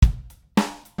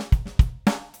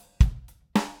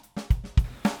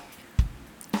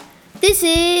This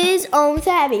is On with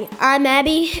Abby. I'm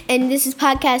Abby, and this is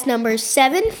podcast number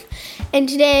 7. And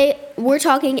today we're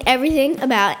talking everything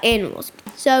about animals.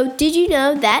 So, did you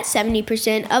know that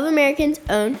 70% of Americans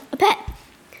own a pet?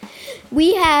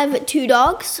 We have 2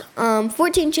 dogs,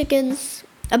 14 chickens,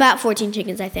 about 14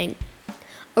 chickens, I think,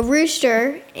 a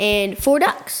rooster, and 4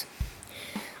 ducks.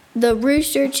 The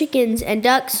rooster, chickens, and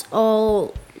ducks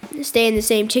all stay in the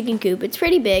same chicken coop. It's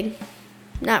pretty big.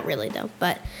 Not really, though,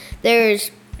 but there's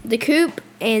the coop,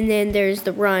 and then there's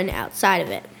the run outside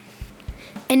of it.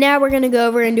 And now we're going to go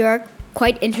over and do our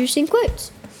quite interesting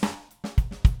quotes.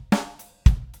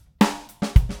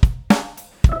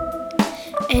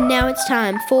 And now it's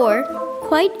time for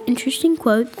quite interesting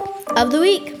quotes of the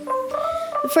week.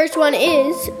 The first one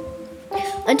is,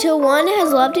 until one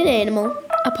has loved an animal,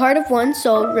 a part of one's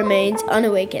soul remains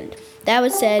unawakened. That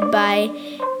was said by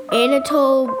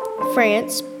Anatole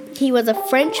France. He was a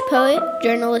French poet,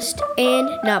 journalist, and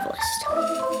novelist.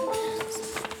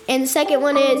 And the second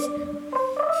one is,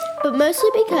 but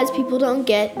mostly because people don't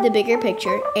get the bigger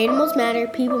picture, animals matter,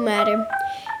 people matter,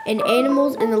 and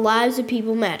animals and the lives of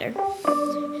people matter.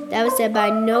 That was said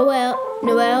by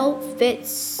Noel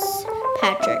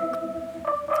Fitzpatrick.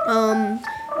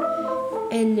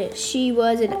 And she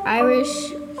was an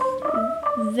Irish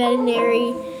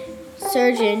veterinary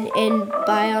surgeon and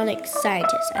bionic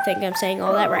scientist. I think I'm saying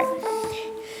all that right.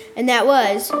 And that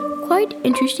was quite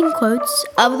interesting quotes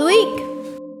of the week.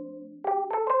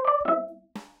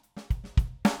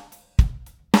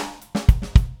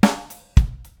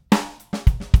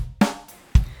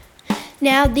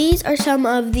 Now, these are some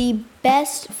of the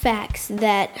best facts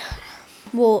that,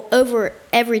 over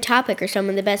every topic are some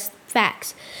of the best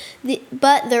facts.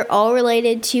 But they're all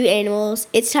related to animals.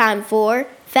 It's time for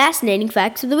Fascinating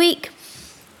Facts of the Week.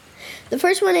 The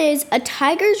first one is, a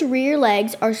tiger's rear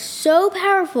legs are so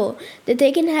powerful that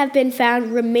they can have been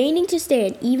found remaining to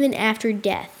stand even after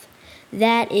death.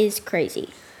 That is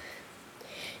crazy.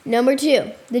 Number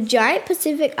 2, the giant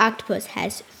Pacific octopus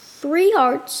has 3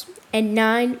 hearts and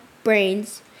 9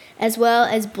 brains, as well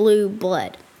as blue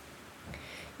blood.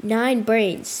 9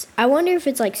 brains. I wonder if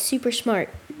it's like super smart.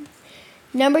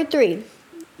 Number 3,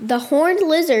 the horned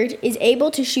lizard is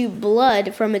able to shoot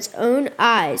blood from its own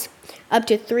eyes up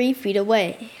to 3 feet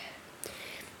away.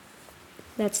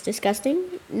 That's disgusting.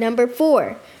 Number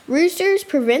 4, roosters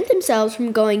prevent themselves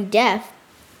from going deaf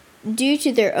due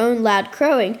to their own loud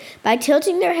crowing by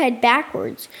tilting their head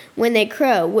backwards when they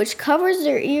crow, which covers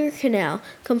their ear canal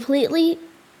completely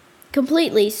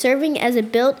serving as a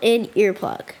built-in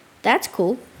earplug. That's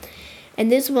cool.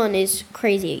 And this one is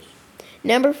crazy.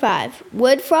 Number 5,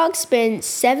 wood frogs spend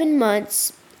 7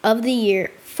 months of the year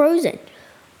frozen.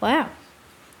 Wow.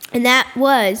 And that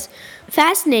was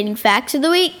Fascinating Facts of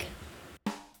the Week.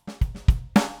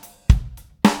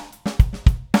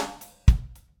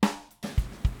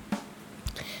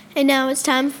 And now it's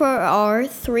time for our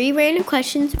 3 random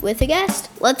questions with a guest.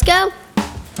 Let's go.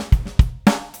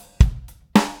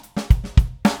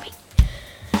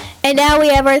 And now we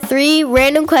have our 3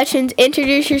 random questions.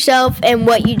 Introduce yourself and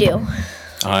what you do.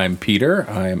 I'm Peter.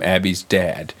 I am Abby's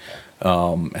dad.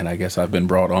 And I guess I've been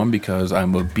brought on because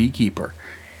I'm a beekeeper.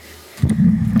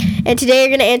 And today you're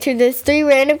going to answer these 3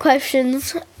 random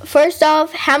questions. First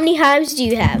off, how many hives do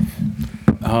you have?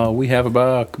 We have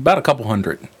about a couple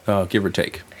hundred, give or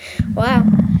take. Wow.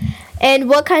 And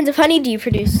what kinds of honey do you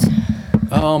produce?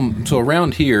 So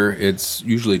around here, it's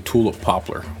usually tulip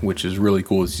poplar, which is really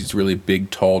cool. It's these really big,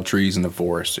 tall trees in the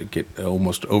forest. It get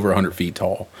almost over 100 feet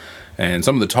tall. And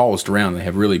some of the tallest around, they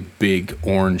have really big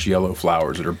orange-yellow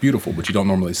flowers that are beautiful, but you don't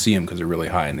normally see them because they're really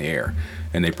high in the air.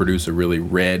 And they produce a really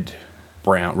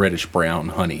reddish-brown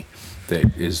honey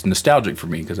that is nostalgic for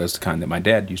me because that's the kind that my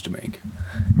dad used to make.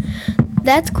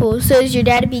 That's cool. So is your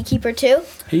dad a beekeeper too?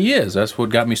 He is. That's what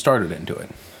got me started into it.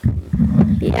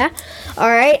 Yeah. All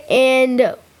right.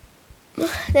 And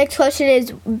next question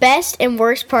is best and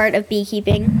worst part of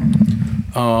beekeeping.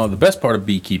 The best part of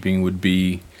beekeeping would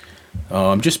be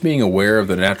just being aware of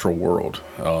the natural world.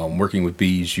 Working with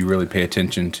bees, you really pay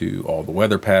attention to all the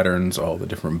weather patterns, all the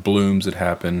different blooms that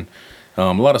happen.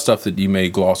 A lot of stuff that you may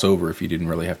gloss over if you didn't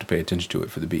really have to pay attention to it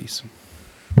for the bees.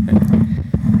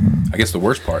 I guess the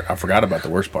worst part, I forgot about the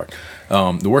worst part.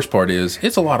 The worst part is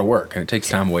it's a lot of work and it takes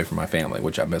time away from my family,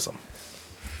 which I miss them.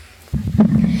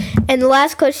 And the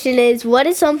last question is, what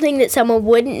is something that someone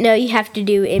wouldn't know you have to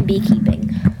do in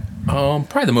beekeeping?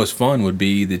 Probably the most fun would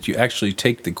be that you actually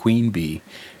take the queen bee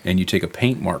and you take a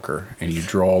paint marker and you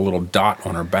draw a little dot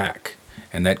on her back.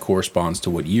 And that corresponds to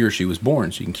what year she was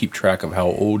born. So you can keep track of how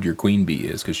old your queen bee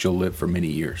is because she'll live for many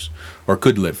years or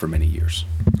could live for many years.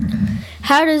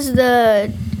 How does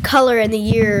the color and the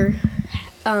year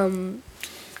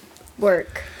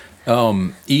work?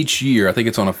 Each year, I think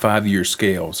it's on a 5-year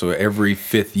scale. So every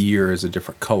 5th year is a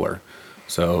different color.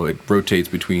 So it rotates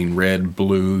between red,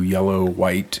 blue, yellow,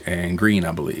 white, and green,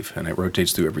 I believe. And it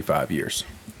rotates through every 5 years.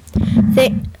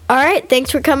 All right.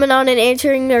 Thanks for coming on and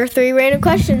answering our 3 random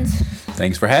questions.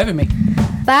 Thanks for having me.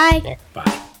 Bye.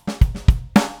 Bye.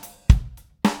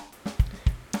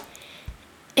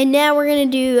 And now we're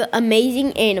going to do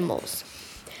amazing animals.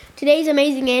 Today's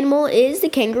amazing animal is the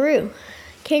kangaroo.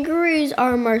 Kangaroos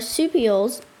are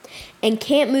marsupials and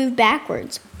can't move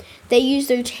backwards. They use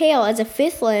their tail as a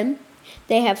 5th limb.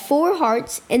 They have 4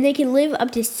 hearts, and they can live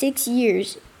up to 6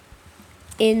 years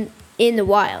in the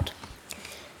wild.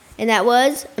 And that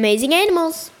was Amazing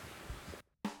Animals.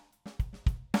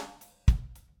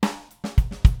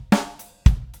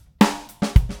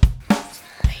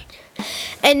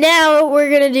 And now we're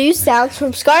going to do sounds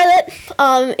from Scarlett.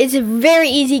 It's a very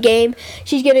easy game.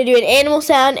 She's going to do an animal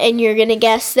sound, and you're going to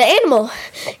guess the animal.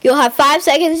 You'll have 5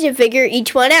 seconds to figure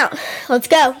each one out. Let's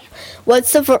go.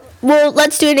 Let's do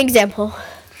an example.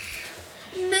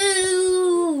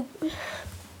 Moo.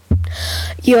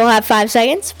 You'll have 5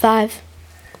 seconds. 5,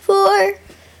 4,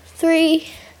 3,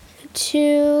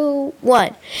 2,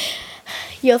 1.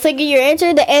 You'll think of your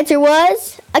answer. The answer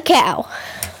was a cow.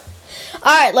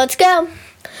 All right, let's go.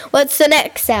 What's the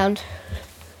next sound?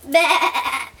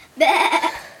 Bah.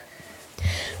 Bah.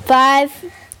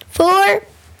 5, 4,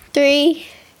 3,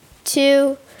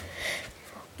 2,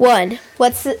 1.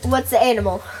 What's the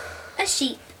animal? A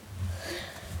sheep.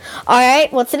 All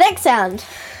right, what's the next sound?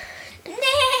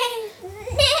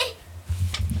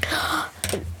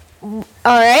 All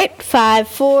right, 5,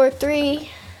 4, 3,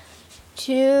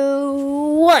 2,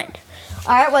 1. All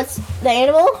right, what's the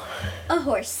animal? A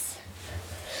horse.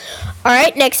 All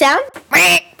right, next sound.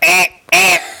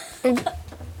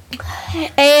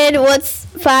 And what's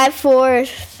 5, 4,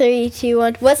 3, 2,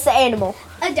 1? What's the animal?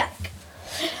 A duck.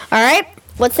 All right,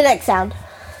 what's the next sound?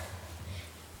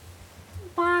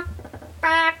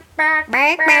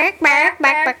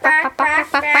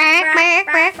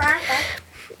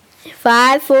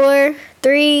 5, 4,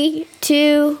 3,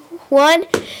 2, 1.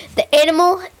 The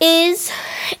animal is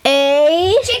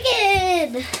a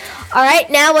Chicken. All right,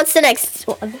 now what's the next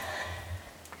one?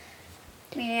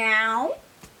 Meow.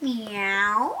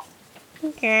 Meow.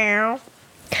 All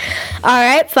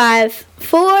right, 5,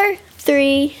 4,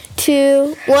 3,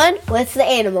 2, 1. What's the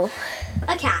animal?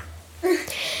 A cat.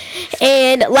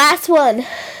 And last one.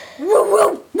 Woo,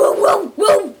 woo, woo,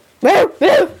 woo,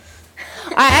 woo.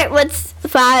 All right, what's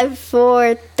 5,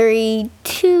 4, 3,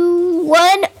 2, 1?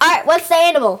 All right, what's the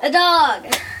animal? A dog.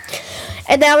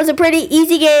 And that was a pretty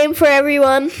easy game for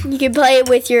everyone. You can play it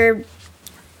with your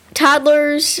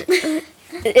toddlers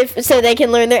so they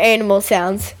can learn their animal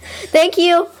sounds. Thank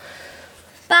you.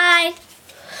 Bye.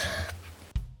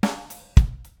 All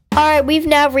right, we've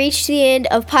now reached the end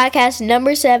of podcast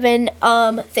number 7.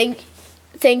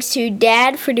 Thanks to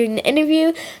Dad for doing the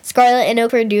interview, Scarlett and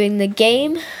Oak for doing the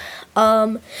game.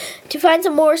 To find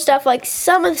some more stuff like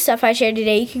some of the stuff I shared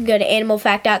today, you can go to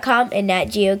animalfact.com and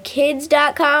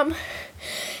natgeokids.com.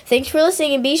 Thanks for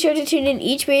listening, and be sure to tune in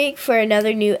each week for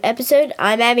another new episode.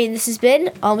 I'm Abby, and this has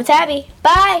been On with Abby.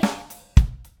 Bye!